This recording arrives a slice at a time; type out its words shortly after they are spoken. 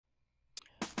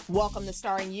Welcome to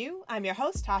Starring You. I'm your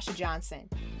host, Tasha Johnson.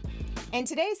 In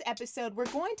today's episode, we're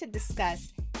going to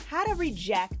discuss how to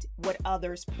reject what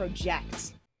others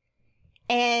project.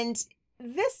 And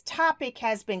this topic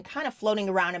has been kind of floating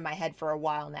around in my head for a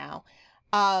while now.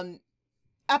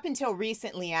 Up until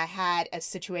recently, I had a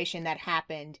situation that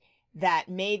happened that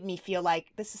made me feel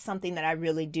like this is something that I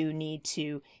really do need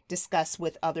to discuss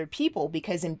with other people,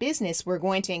 because in business, we're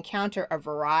going to encounter a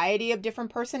variety of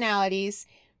different personalities,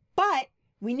 but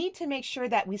we need to make sure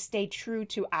that we stay true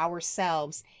to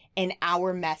ourselves and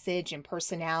our message and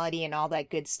personality and all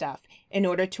that good stuff in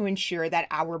order to ensure that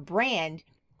our brand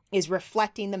is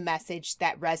reflecting the message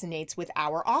that resonates with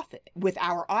our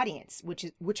audience,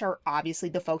 which are obviously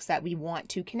the folks that we want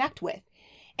to connect with.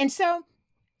 And so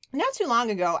not too long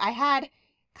ago, I had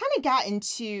kind of got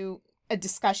into a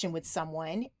discussion with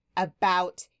someone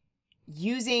about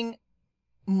using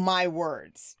my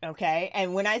words, okay?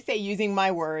 And when I say using my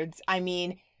words, I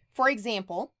mean, for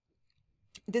example,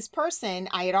 this person,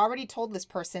 I had already told this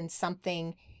person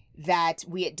something that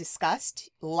we had discussed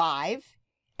live,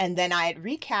 and then I had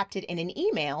recapped it in an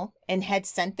email and had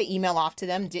sent the email off to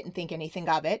them, didn't think anything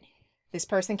of it. This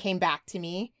person came back to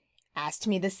me, asked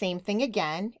me the same thing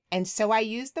again, and so I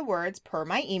used the words per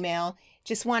my email,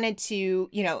 just wanted to,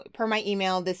 per my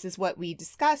email, this is what we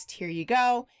discussed, here you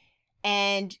go.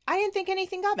 And I didn't think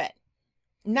anything of it.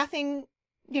 Nothing,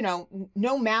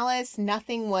 no malice,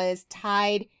 nothing was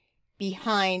tied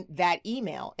behind that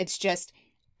email. It's just,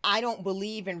 I don't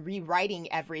believe in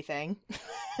rewriting everything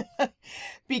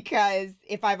because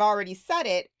if I've already said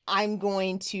it, I'm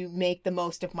going to make the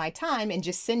most of my time and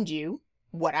just send you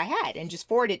what I had and just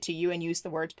forward it to you and use the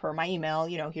words per my email,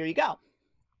 here you go.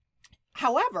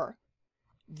 However,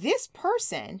 this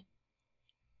person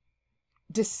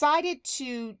decided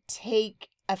to take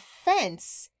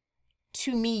offense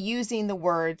to me using the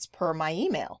words per my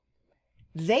email.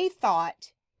 They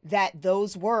thought that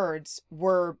those words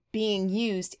were being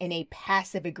used in a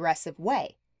passive-aggressive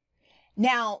way.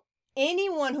 Now,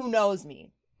 anyone who knows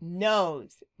me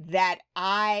knows that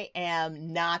I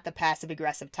am not the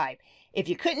passive-aggressive type. If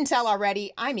you couldn't tell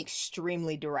already, I'm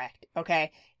extremely direct,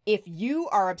 okay? If you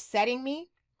are upsetting me,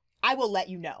 I will let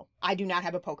you know. I do not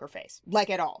have a poker face, like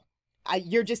at all.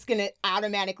 You're just going to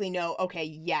automatically know, okay,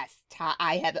 yes,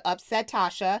 I have upset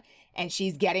Tasha and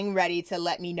she's getting ready to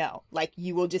let me know. Like,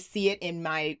 you will just see it in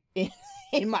my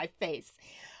in my face.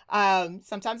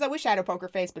 Sometimes I wish I had a poker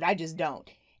face, but I just don't.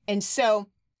 And so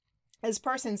this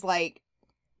person's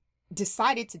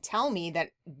decided to tell me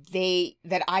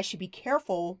that I should be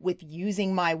careful with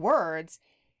using my words,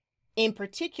 in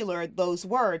particular those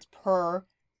words per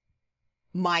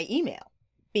my email,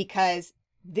 because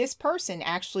this person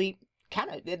actually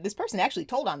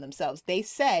told on themselves. They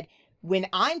said, when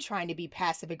I'm trying to be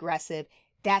passive aggressive,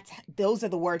 those are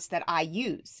the words that I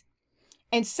use.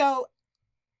 And so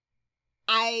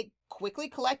I quickly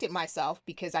collected myself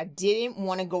because I didn't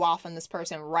want to go off on this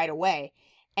person right away.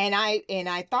 And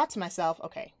I thought to myself,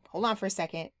 okay, hold on for a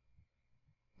second.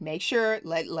 Make sure,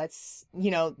 let's,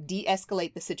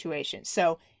 de-escalate the situation.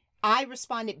 So I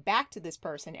responded back to this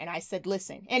person and I said,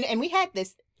 listen, and we had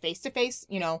this face-to-face,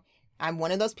 I'm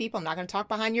one of those people, I'm not going to talk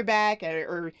behind your back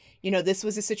or, this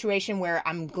was a situation where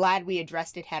I'm glad we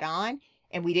addressed it head on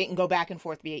and we didn't go back and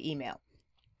forth via email.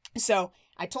 So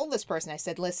I told this person, I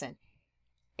said, listen,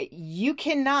 you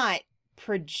cannot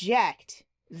project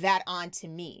that onto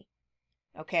me.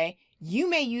 Okay. You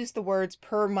may use the words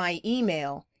per my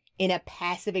email in a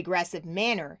passive aggressive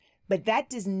manner, but that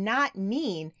does not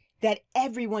mean that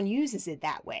everyone uses it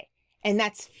that way. And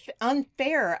that's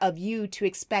unfair of you to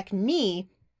expect me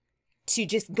to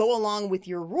just go along with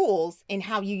your rules in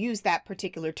how you use that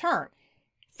particular term.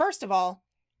 First of all,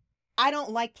 I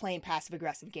don't like playing passive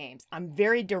aggressive games. I'm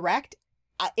very direct.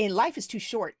 And life is too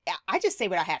short. I just say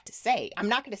what I have to say. I'm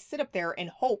not going to sit up there and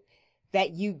hope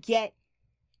that you get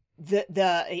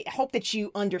hope that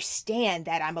you understand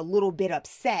that I'm a little bit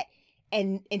upset,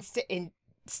 and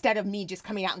instead of me just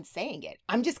coming out and saying it,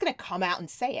 I'm just going to come out and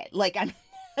say it. I'm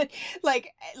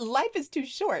life is too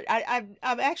short. I'm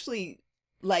actually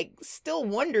still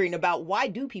wondering about, why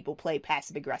do people play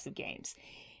passive aggressive games?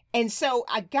 And so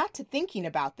I got to thinking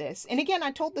about this. And again, I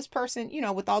told this person,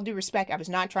 with all due respect, I was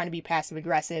not trying to be passive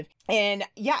aggressive. And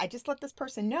yeah, I just let this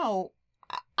person know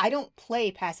I don't play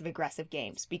passive aggressive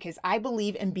games because I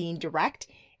believe in being direct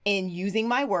and using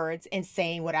my words and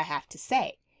saying what I have to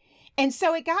say. And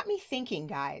so it got me thinking,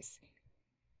 guys,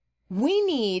 we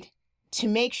need to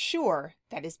make sure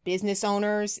that as business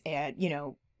owners,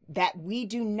 that we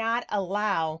do not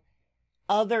allow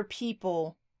other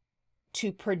people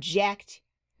to project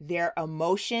their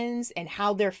emotions and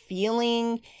how they're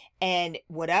feeling and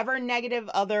whatever negative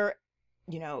other,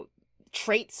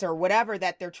 traits or whatever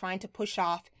that they're trying to push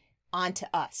off onto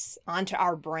us, onto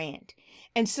our brand.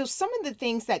 And so some of the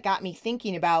things that got me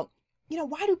thinking about,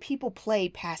 why do people play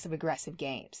passive aggressive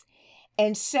games?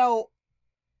 And so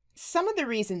some of the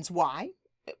reasons why,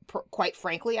 quite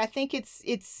frankly, I think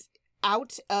it's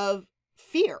out of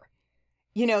fear.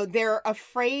 They're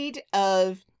afraid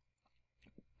of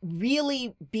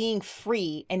really being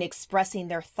free and expressing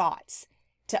their thoughts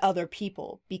to other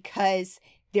people because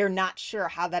they're not sure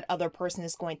how that other person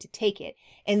is going to take it,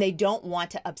 and they don't want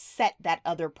to upset that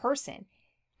other person.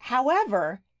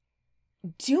 However,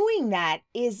 doing that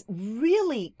is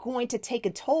really going to take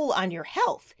a toll on your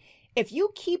health. If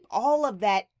you keep all of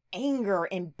that anger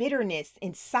and bitterness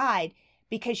inside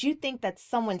because you think that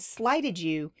someone slighted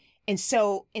you, and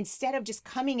so instead of just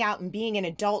coming out and being an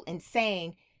adult and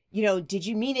saying, did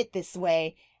you mean it this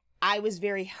way? I was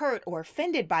very hurt or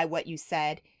offended by what you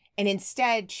said, and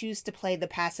instead choose to play the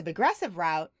passive aggressive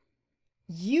route,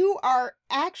 you are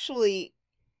actually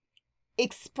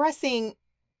expressing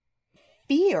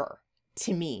fear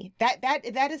to me. That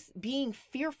is being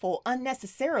fearful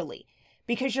unnecessarily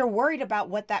because you're worried about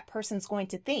what that person's going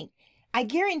to think. I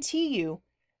guarantee you,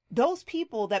 those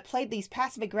people that played these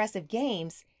passive aggressive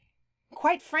games,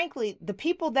 quite frankly, the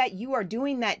people that you are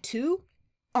doing that to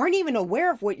aren't even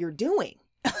aware of what you're doing.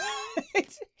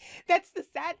 That's the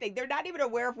sad thing. They're not even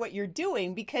aware of what you're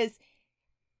doing because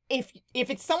if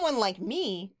it's someone like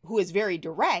me who is very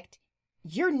direct,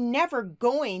 you're never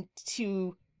going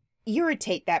to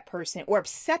irritate that person or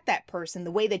upset that person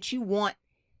the way that you want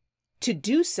to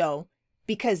do so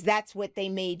because that's what they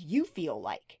made you feel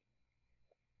like.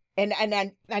 And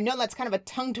I know that's kind of a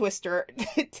tongue twister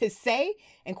to say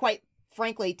and quite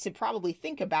frankly to probably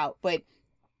think about, but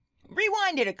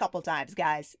rewind it a couple times,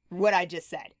 guys, what I just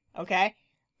said, okay?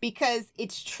 Because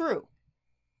it's true.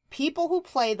 People who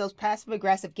play those passive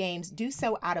aggressive games do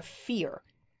so out of fear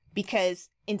because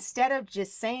instead of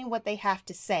just saying what they have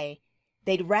to say,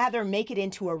 they'd rather make it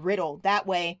into a riddle. That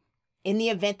way, in the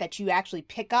event that you actually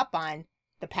pick up on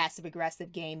the passive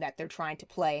aggressive game that they're trying to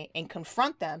play and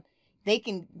confront them, they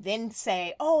can then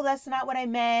say, oh, that's not what I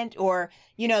meant. Or,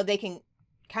 they can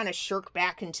kind of shirk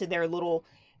back into their little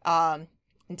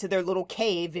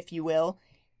cave, if you will,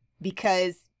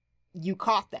 because you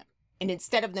caught them. And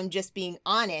instead of them just being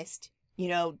honest,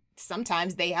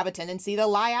 sometimes they have a tendency to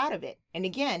lie out of it. And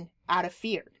again, out of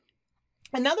fear.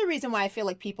 Another reason why I feel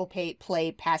like people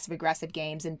play passive aggressive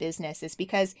games in business is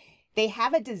because they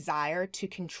have a desire to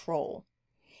control.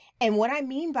 And what I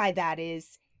mean by that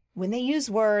is when they use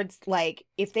words like,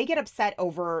 if they get upset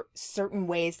over certain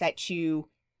ways that you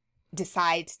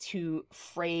decide to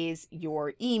phrase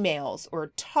your emails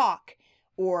or talk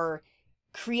or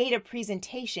create a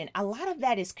presentation, a lot of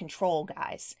that is control,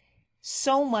 guys.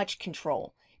 So much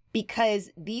control because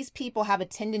these people have a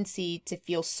tendency to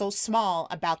feel so small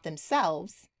about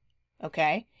themselves.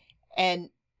 Okay. And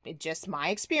just my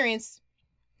experience,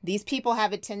 these people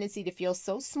have a tendency to feel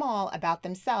so small about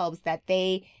themselves that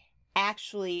they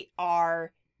actually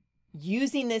are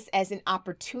using this as an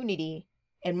opportunity,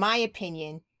 in my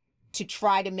opinion, to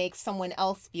try to make someone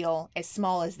else feel as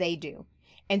small as they do.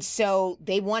 And so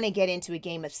they want to get into a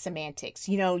game of semantics.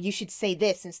 You should say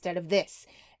this instead of this.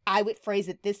 I would phrase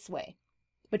it this way.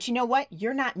 But you know what?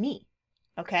 You're not me.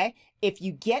 Okay? If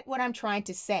you get what I'm trying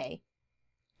to say,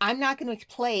 I'm not going to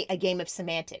play a game of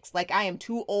semantics. Like, I am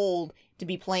too old to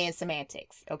be playing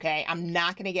semantics. Okay? I'm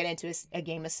not going to get into a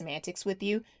game of semantics with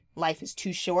you. Life is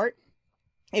too short.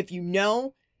 If you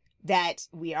know that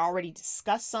we already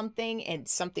discussed something and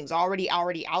something's already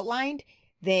outlined,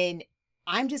 then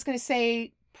I'm just going to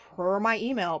say per my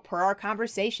email, per our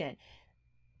conversation,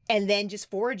 and then just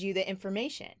forward you the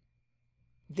information.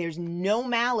 There's no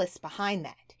malice behind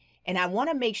that. And I want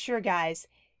to make sure, guys,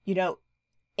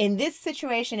 in this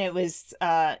situation, it was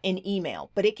an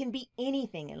email, but it can be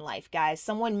anything in life, guys.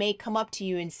 Someone may come up to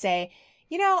you and say,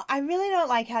 I really don't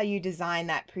like how you designed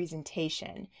that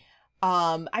presentation.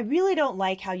 I really don't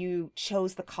like how you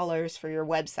chose the colors for your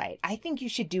website. I think you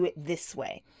should do it this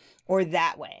way or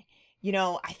that way.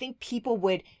 I think people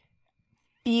would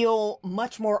feel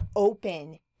much more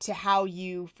open to how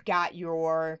you've got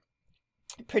your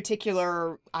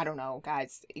particular, I don't know,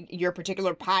 guys, your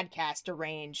particular podcast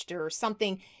arranged or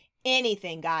something,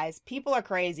 anything, guys. People are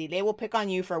crazy. They will pick on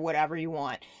you for whatever you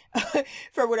want,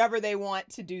 for whatever they want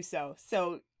to do so.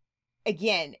 So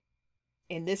again,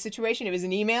 in this situation, it was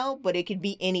an email, but it could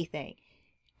be anything.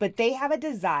 But they have a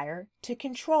desire to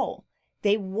control.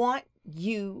 They want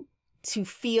you to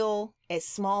feel as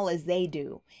small as they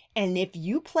do. And if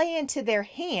you play into their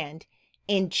hand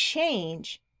and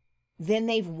change, then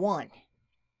they've won.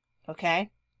 Okay?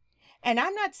 And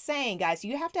I'm not saying, guys,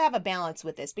 you have to have a balance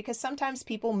with this, because sometimes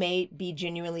people may be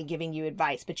genuinely giving you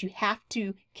advice, but you have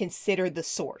to consider the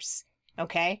source.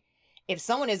 Okay? If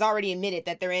someone has already admitted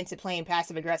that they're into playing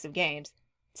passive aggressive games,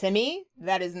 to me,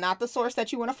 that is not the source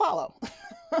that you want to follow.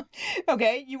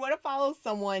 Okay? You want to follow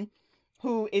someone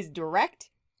who is direct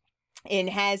and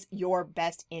has your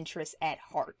best interests at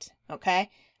heart. Okay?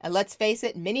 And let's face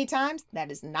it, many times that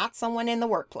is not someone in the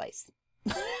workplace.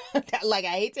 Like, I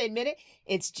hate to admit it,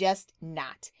 it's just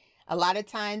not. A lot of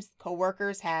times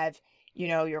coworkers have,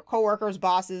 your coworkers,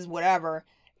 bosses, whatever.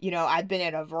 I've been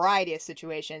in a variety of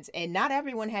situations, and not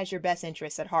everyone has your best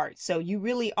interests at heart. So you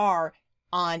really are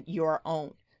on your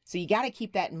own. So you got to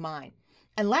keep that in mind.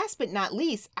 And last but not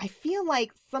least, I feel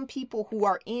like some people who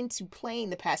are into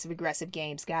playing the passive aggressive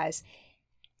games, guys,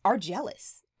 are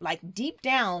jealous. Like, deep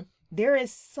down, there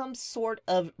is some sort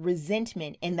of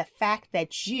resentment in the fact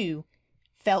that you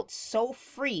felt so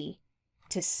free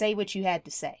to say what you had to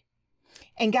say.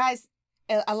 And guys,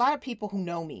 a lot of people who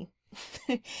know me,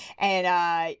 and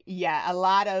a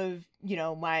lot of,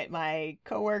 my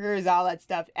coworkers, all that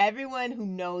stuff, everyone who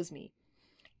knows me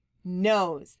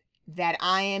knows that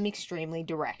I am extremely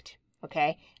direct.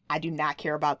 Okay? I do not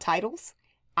care about titles.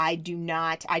 I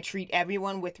treat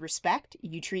everyone with respect.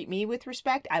 You treat me with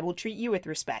respect, I will treat you with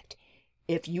respect.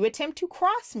 If you attempt to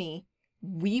cross me,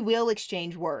 we will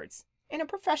exchange words in a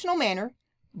professional manner,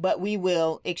 but we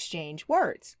will exchange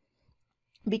words.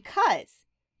 Because,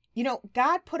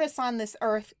 God put us on this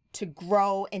earth to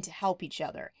grow and to help each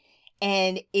other.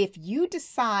 And if you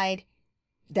decide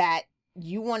that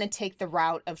you want to take the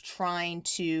route of trying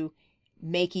to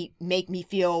make me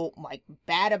feel like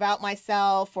bad about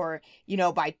myself, or,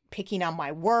 by picking on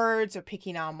my words or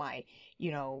picking on my,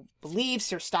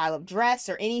 beliefs or style of dress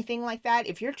or anything like that,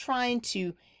 if you're trying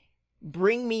to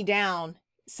bring me down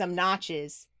some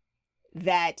notches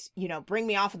that, bring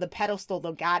me off of the pedestal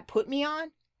that God put me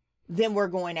on, then we're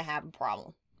going to have a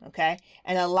problem. Okay?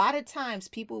 And a lot of times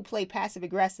people who play passive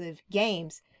aggressive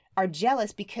games are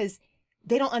jealous because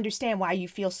they don't understand why you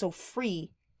feel so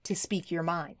free to speak your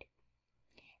mind.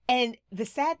 And the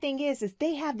sad thing is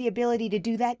they have the ability to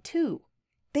do that too.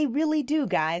 They really do,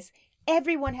 guys.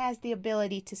 Everyone has the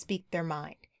ability to speak their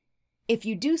mind. If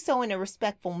you do so in a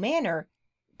respectful manner,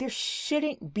 there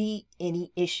shouldn't be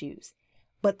any issues.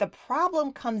 But the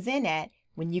problem comes in at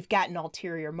when you've got an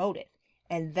ulterior motive.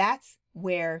 And that's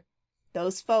where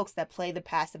those folks that play the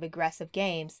passive aggressive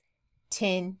games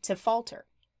tend to falter,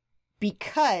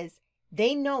 because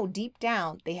they know deep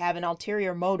down they have an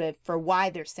ulterior motive for why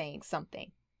they're saying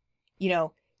something.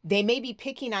 They may be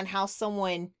picking on how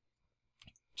someone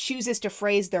chooses to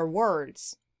phrase their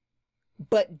words,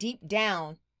 but deep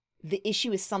down, the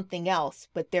issue is something else,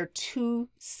 but they're too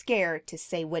scared to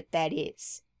say what that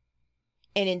is.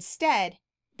 And instead,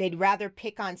 they'd rather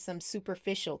pick on some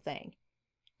superficial thing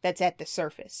that's at the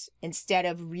surface instead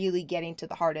of really getting to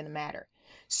the heart of the matter.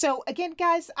 So again,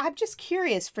 guys, I'm just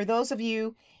curious, for those of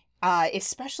you,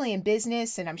 especially in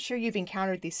business, and I'm sure you've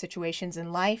encountered these situations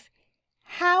in life,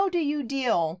 how do you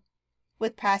deal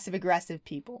with passive aggressive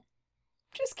people?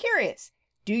 Just curious.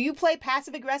 Do you play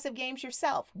passive aggressive games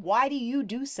yourself? Why do you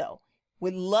do so?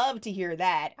 Would love to hear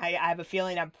that. I have a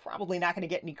feeling I'm probably not going to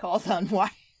get any calls on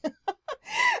why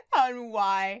on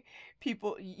why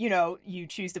people, you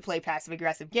choose to play passive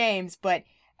aggressive games. But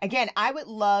again, I would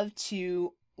love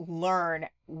to learn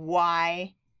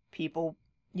why people,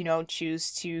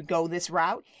 choose to go this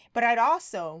route. But I'd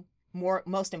also,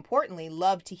 most importantly,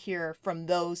 love to hear from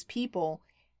those people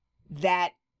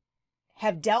that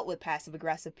have dealt with passive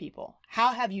aggressive people.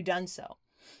 How have you done so?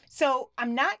 So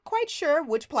I'm not quite sure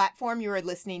which platform you are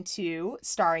listening to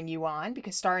Starring You on,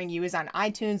 because Starring You is on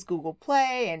iTunes, Google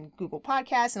Play, and Google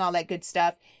Podcasts and all that good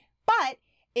stuff. But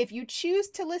if you choose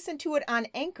to listen to it on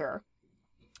Anchor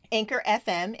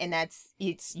FM, and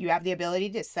you have the ability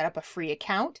to set up a free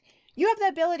account. You have the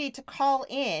ability to call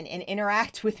in and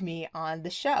interact with me on the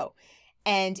show.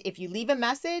 And if you leave a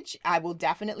message, I will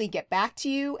definitely get back to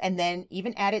you and then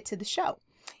even add it to the show,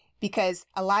 because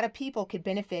a lot of people could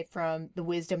benefit from the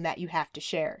wisdom that you have to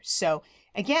share. So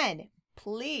again,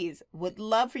 please, would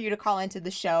love for you to call into the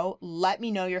show. Let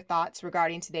me know your thoughts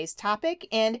regarding today's topic.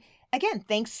 And again,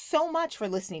 thanks so much for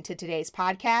listening to today's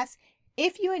podcast.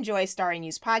 If you enjoy Starring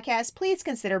You's podcast, please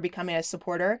consider becoming a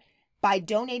supporter by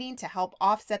donating to help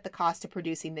offset the cost of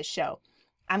producing this show.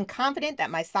 I'm confident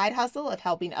that my side hustle of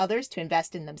helping others to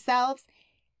invest in themselves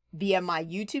via my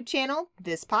YouTube channel,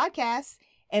 this podcast,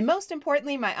 and most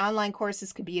importantly, my online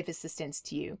courses could be of assistance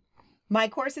to you. My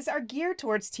courses are geared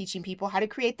towards teaching people how to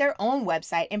create their own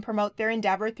website and promote their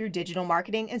endeavor through digital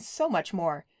marketing and so much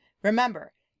more.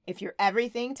 Remember, if you're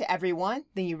everything to everyone,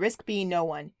 then you risk being no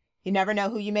one. You never know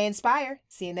who you may inspire.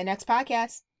 See you in the next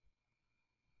podcast.